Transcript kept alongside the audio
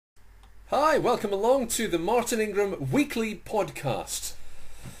Hi, welcome along to the Martin Ingram weekly podcast.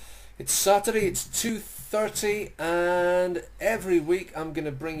 It's Saturday, it's 2:30, and every week I'm going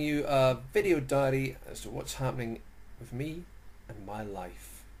to bring you a video diary as to what's happening with me and my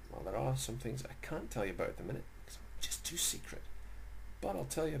life. Well, there are some things I can't tell you about at the minute because I'm just too secret, but I'll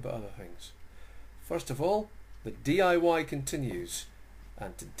tell you about other things. First of all, the DIY continues,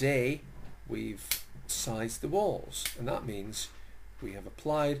 and today we've sized the walls, and that means we have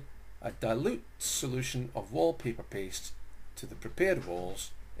applied a dilute solution of wallpaper paste to the prepared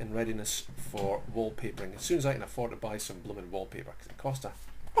walls in readiness for wallpapering as soon as I can afford to buy some blooming wallpaper because it costs a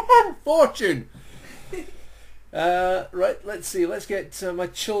fortune. Right, let's see, let's get my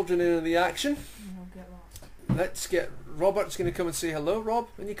children in the action. I'll get lost. Let's get Robert's going to come and say hello. Rob,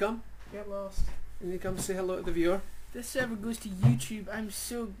 when you come? Get lost. When you come say hello to the viewer. This server goes to YouTube. I'm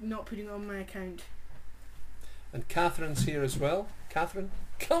so not putting it on my account. And Catherine's here as well. Catherine,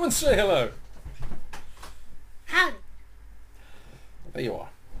 come and say hello. Howdy. There you are.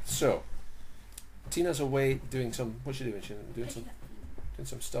 So, Tina's away doing some. What's she doing? She's doing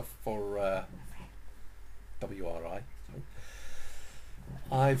some stuff for WRI. Sorry.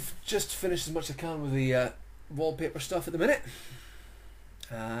 I've just finished as much as I can with the wallpaper stuff at the minute,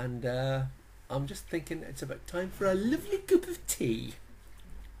 and I'm just thinking it's about time for a lovely cup of tea.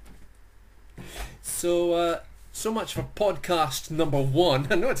 So. So much for podcast number 1.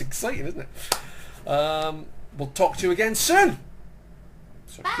 I know it's exciting, isn't it? We'll talk to you again soon.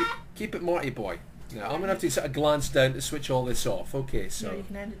 So keep it Marty boy. Now I'm going to have to sort of glance down to switch all this off. Okay, so... No, you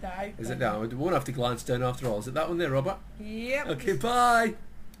can edit that out. Is it down? We won't have to glance down after all. Is it that one there, Robert? Yep. Okay, bye.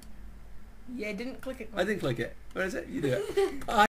 Yeah, I didn't click it. I didn't click it. Where is it? You do it. Bye.